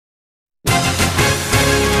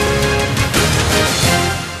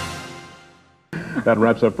That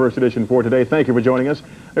wraps up First Edition for today. Thank you for joining us.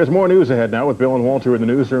 There's more news ahead now with Bill and Walter in the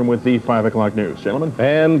newsroom with the 5 o'clock news. Gentlemen.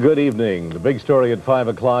 And good evening. The big story at 5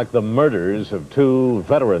 o'clock, the murders of 2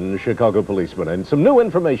 veteran Chicago policemen. And some new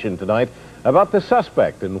information tonight about the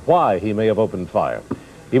suspect and why he may have opened fire.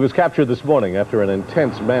 He was captured this morning after an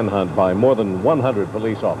intense manhunt by more than 100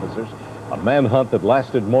 police officers. A manhunt that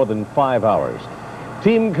lasted more than 5 hours.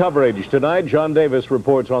 Team coverage tonight. John Davis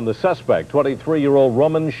reports on the suspect, 23-year-old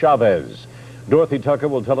Roman Chavez. Dorothy Tucker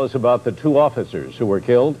will tell us about the 2 officers who were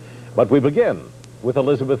killed. But we begin with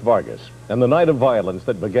Elizabeth Vargas and the night of violence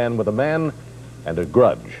that began with a man and a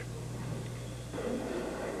grudge.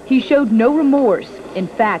 He showed no remorse. In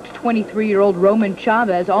fact, 23-year-old Roman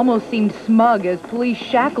Chavez almost seemed smug as police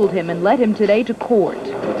shackled him and led him today to court.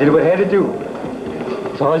 Did what I had to do.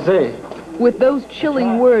 That's all I say. With those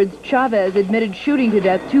chilling words, Chavez admitted shooting to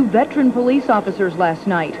death 2 veteran police officers last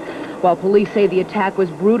night. While police say the attack was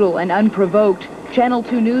brutal and unprovoked, Channel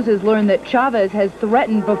 2 News has learned that Chavez has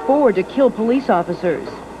threatened before to kill police officers.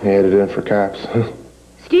 He headed in for cops.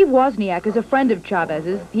 Steve Wozniak is a friend of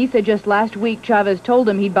Chavez's. He said just last week Chavez told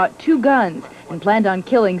him he'd bought 2 guns and planned on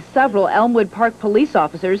killing several Elmwood Park police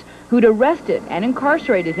officers who'd arrested and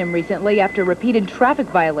incarcerated him recently after repeated traffic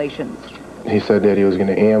violations. He said that he was going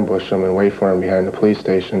to ambush him and wait for him behind the police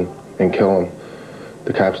station and kill him.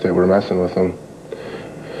 The cops that were messing with him.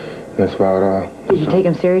 That's about Did you take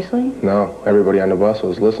him seriously? No. Everybody on the bus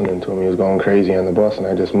was listening to him. He was going crazy on the bus, and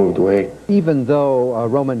I just moved away. Even though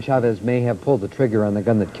Roman Chavez may have pulled the trigger on the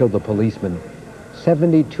gun that killed the policeman,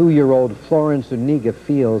 72-year-old Florence Zuniga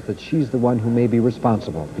feels that she's the one who may be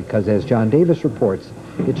responsible because, as John Davis reports,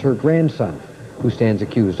 it's her grandson who stands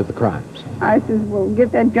accused of the crimes. I says, well,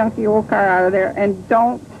 get that junky old car out of there and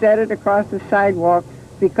don't set it across the sidewalk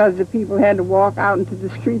because the people had to walk out into the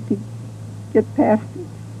street to get past it.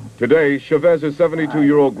 Today, Chavez's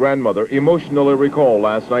 72-year-old grandmother emotionally recalled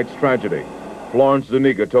last night's tragedy. Florence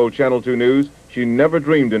Zuniga told Channel 2 News she never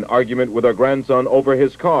dreamed an argument with her grandson over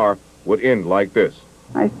his car would end like this.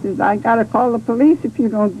 I said, I gotta call the police if you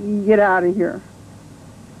don't get out of here.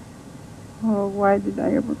 Oh, why did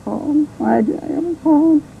I ever call him? Why did I ever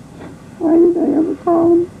call him? Why did I ever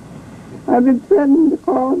call him? I've been threatening to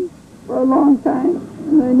call him for a long time,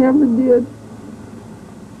 and I never did.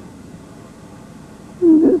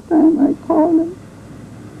 And this time I called him.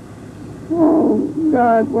 Oh,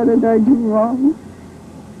 God, what did I do wrong?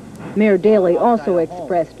 Mayor Daley also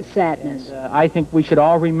expressed sadness. I think we should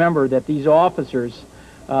all remember that these officers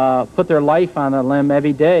put their life on a limb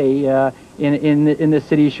every day in the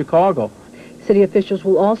city of Chicago. City officials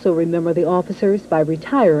will also remember the officers by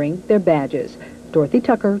retiring their badges. Dorothy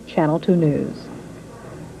Tucker, Channel 2 News.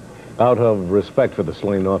 Out of respect for the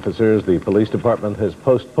slain officers, the police department has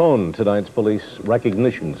postponed tonight's police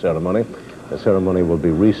recognition ceremony. The ceremony will be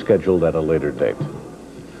rescheduled at a later date.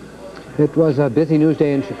 It was a busy news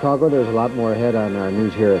day in Chicago. There's a lot more ahead on our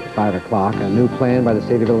news here at 5 o'clock. A new plan by the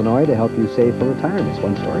state of Illinois to help you save for retirement is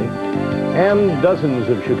one story. And dozens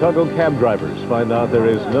of Chicago cab drivers find out there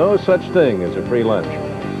is no such thing as a free lunch.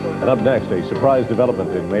 And up next, a surprise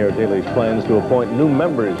development in Mayor Daley's plans to appoint new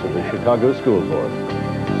members of the Chicago School Board.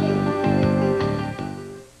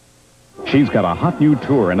 She's got a hot new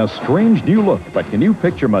tour and a strange new look, but can you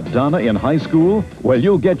picture Madonna in high school? Well,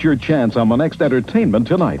 you'll get your chance on the next entertainment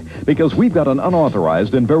tonight, because we've got an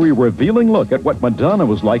unauthorized and very revealing look at what Madonna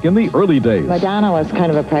was like in the early days. Madonna was kind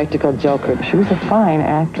of a practical joker. She was a fine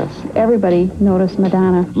actress. Everybody noticed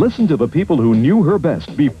Madonna. Listen to the people who knew her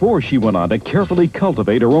best before she went on to carefully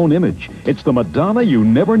cultivate her own image. It's the Madonna you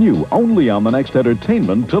never knew, only on the next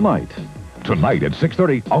entertainment tonight. Tonight at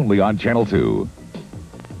 6:30, only on Channel 2.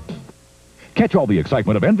 Catch all the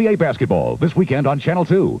excitement of NBA basketball this weekend on Channel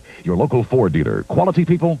 2. Your local Ford dealer, Quality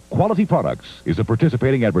People, Quality Products, is a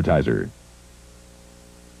participating advertiser.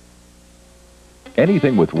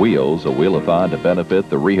 Anything with Wheels, a wheel-a-thon to benefit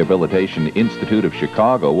the Rehabilitation Institute of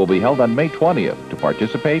Chicago, will be held on May 20th. To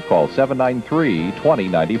participate, call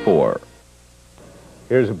 793-2094.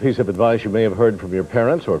 Here's a piece of advice you may have heard from your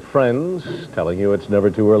parents or friends telling you it's never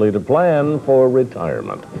too early to plan for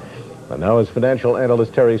retirement. And now, as financial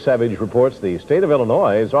analyst Terry Savage reports, the state of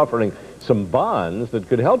Illinois is offering some bonds that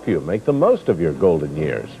could help you make the most of your golden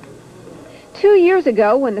years. 2 years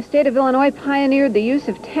ago, when the state of Illinois pioneered the use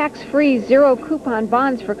of tax-free zero-coupon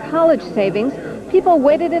bonds for college savings, people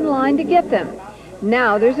waited in line to get them.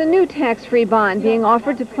 Now there's a new tax-free bond being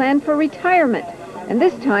offered to plan for retirement, and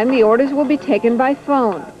this time the orders will be taken by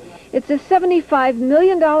phone. It's a $75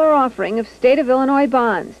 million offering of state of Illinois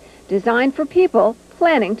bonds, designed for people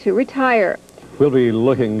planning to retire. We'll be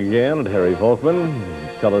looking again at Harry Volkman.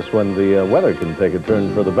 Tell us when the weather can take a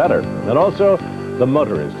turn for the better. And also, The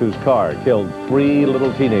motorist whose car killed 3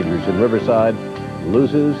 little teenagers in Riverside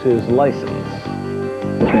loses his license.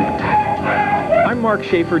 I'm Mark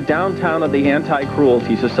Schaefer, downtown of the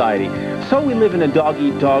Anti-Cruelty Society. So we live in a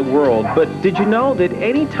dog-eat-dog world, but did you know that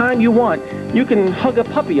any time you want, you can hug a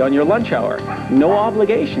puppy on your lunch hour? No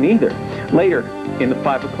obligation either. Later in the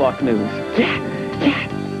 5 o'clock news.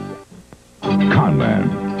 Con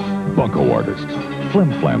man, bunco artist,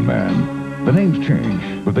 flim-flam man. The names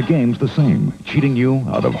change, but the game's the same, cheating you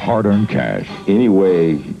out of hard-earned cash. Any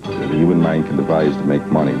way that the human mind can devise to make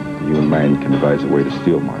money, the human mind can devise a way to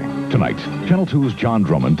steal money. Tonight, Channel 2's John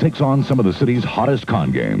Drummond takes on some of the city's hottest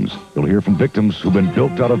con games. You'll hear from victims who've been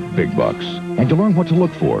bilked out of big bucks. And you'll learn what to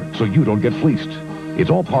look for so you don't get fleeced. It's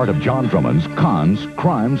all part of John Drummond's Cons,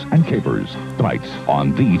 Crimes, and Capers. Tonight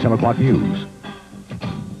on the 10 o'clock news.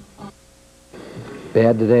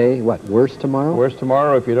 Bad today, what, worse tomorrow? Worse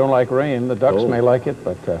tomorrow if you don't like rain. The ducks may like it,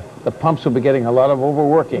 but the pumps will be getting a lot of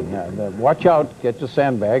overworking. Watch out, get your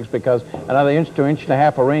sandbags, because another inch to inch and a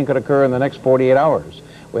half of rain could occur in the next 48 hours.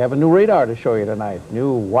 We have a new radar to show you tonight,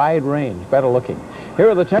 new wide range, better looking. Here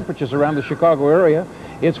are the temperatures around the Chicago area.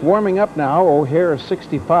 It's warming up now. O'Hare is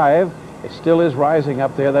 65. It still is rising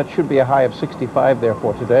up there. That should be a high of 65 there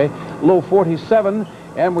for today. Low 47.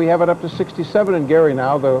 And we have it up to 67 in Gary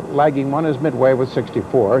now. The lagging one is Midway with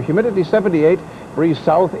 64. Humidity 78, breeze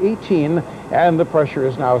south 18, and the pressure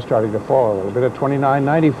is now starting to fall a little bit at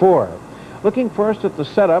 29.94. Looking first at the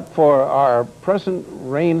setup for our present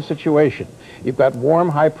rain situation. You've got warm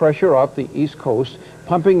high pressure off the east coast,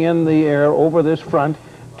 pumping in the air over this front.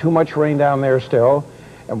 Too much rain down there still.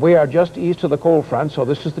 And we are just east of the cold front, so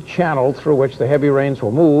this is the channel through which the heavy rains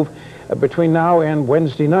will move between now and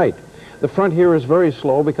Wednesday night. The front here is very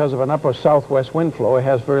slow because of an upper southwest wind flow. It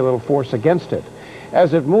has very little force against it.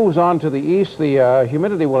 As it moves on to the east, the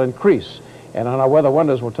humidity will increase. And on our Weather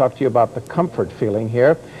Wonders, we'll talk to you about the comfort feeling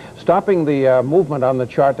here. Stopping the movement on the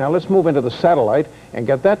chart. Now let's move into the satellite and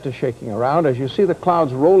get that to shaking around as you see the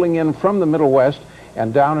clouds rolling in from the Middle West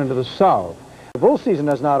and down into the south. The Bull season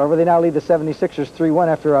is not over. They now lead the 76ers 3-1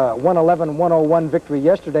 after a 111-101 victory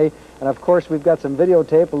yesterday. And, of course, we've got some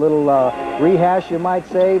videotape, a little rehash, you might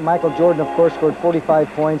say. Michael Jordan, of course, scored 45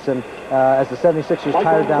 points and as the 76ers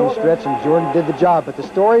tired down the stretch, and Jordan did the job. But the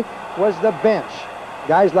story was the bench.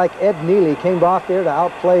 Guys like Ed Neely came off there to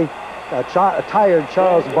outplay a tired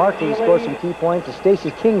Charles Barkley, scored some key points. And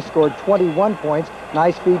Stacey King scored 21 points.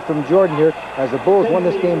 Nice feed from Jordan here as the Bulls won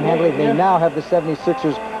this game handily. They now have the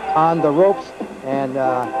 76ers on the ropes, and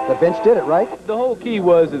the bench did it, right? The whole key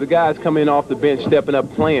was that the guys coming off the bench stepping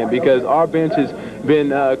up playing, because our bench has been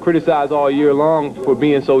criticized all year long for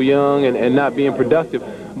being so young and not being productive.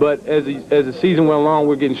 But as the season went along,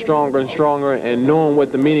 we're getting stronger and stronger, and knowing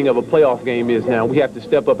what the meaning of a playoff game is now, we have to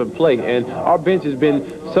step up and play. And our bench has been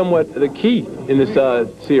somewhat the key in this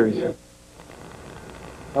series.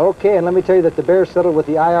 Okay, and let me tell you that the Bears settled with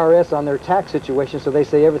the IRS on their tax situation, so they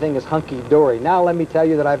say everything is hunky-dory. Now let me tell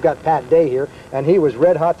you that I've got Pat Day here, and he was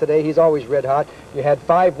red hot today. He's always red hot. You had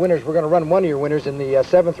 5 winners. We're going to run one of your winners in the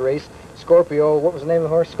 7th race. Scorpio, what was the name of the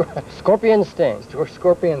horse? Scorpion Sting.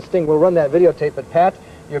 Scorpion Sting. We'll run that videotape. But Pat,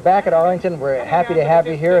 you're back at Arlington. We're happy to have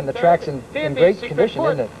you here, and the track's in great condition,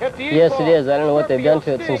 isn't it? Yes, it is. I don't know what they've done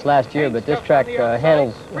to it since last year, but this track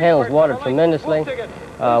handles water tremendously.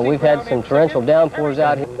 We've had some torrential downpours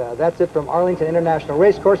out here. And, that's it from Arlington International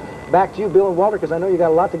Racecourse. Back to you, Bill and Walter, because I know you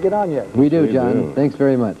got a lot to get on yet. We do, John. Thanks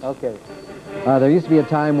very much. Okay. There used to be a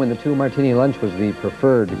time when the 2-martini lunch was the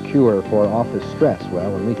preferred cure for office stress.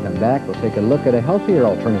 Well, when we come back, we'll take a look at a healthier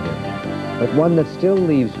alternative, but one that still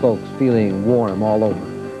leaves folks feeling warm all over.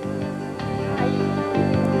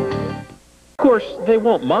 Of course, they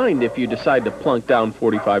won't mind if you decide to plunk down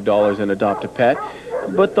 $45 and adopt a pet,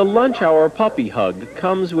 but the lunch hour puppy hug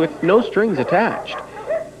comes with no strings attached.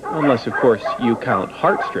 Unless, of course, you count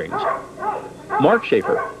heartstrings. Mark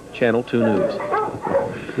Schaefer, Channel 2 News.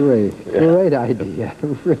 Great idea,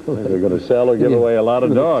 really. They're going to sell or give away a lot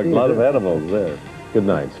of dogs, a lot of animals there. Good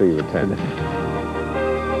night. See you at 10.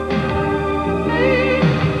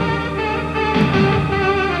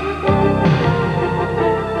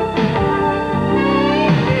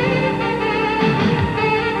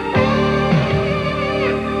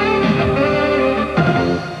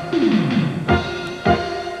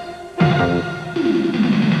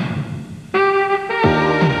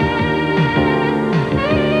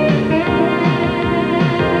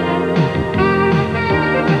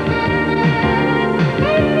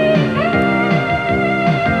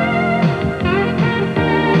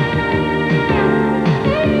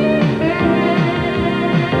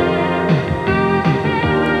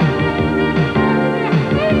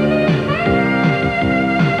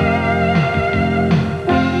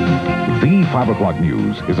 5 o'clock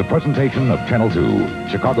news is a presentation of Channel 2,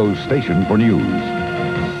 Chicago's station for news.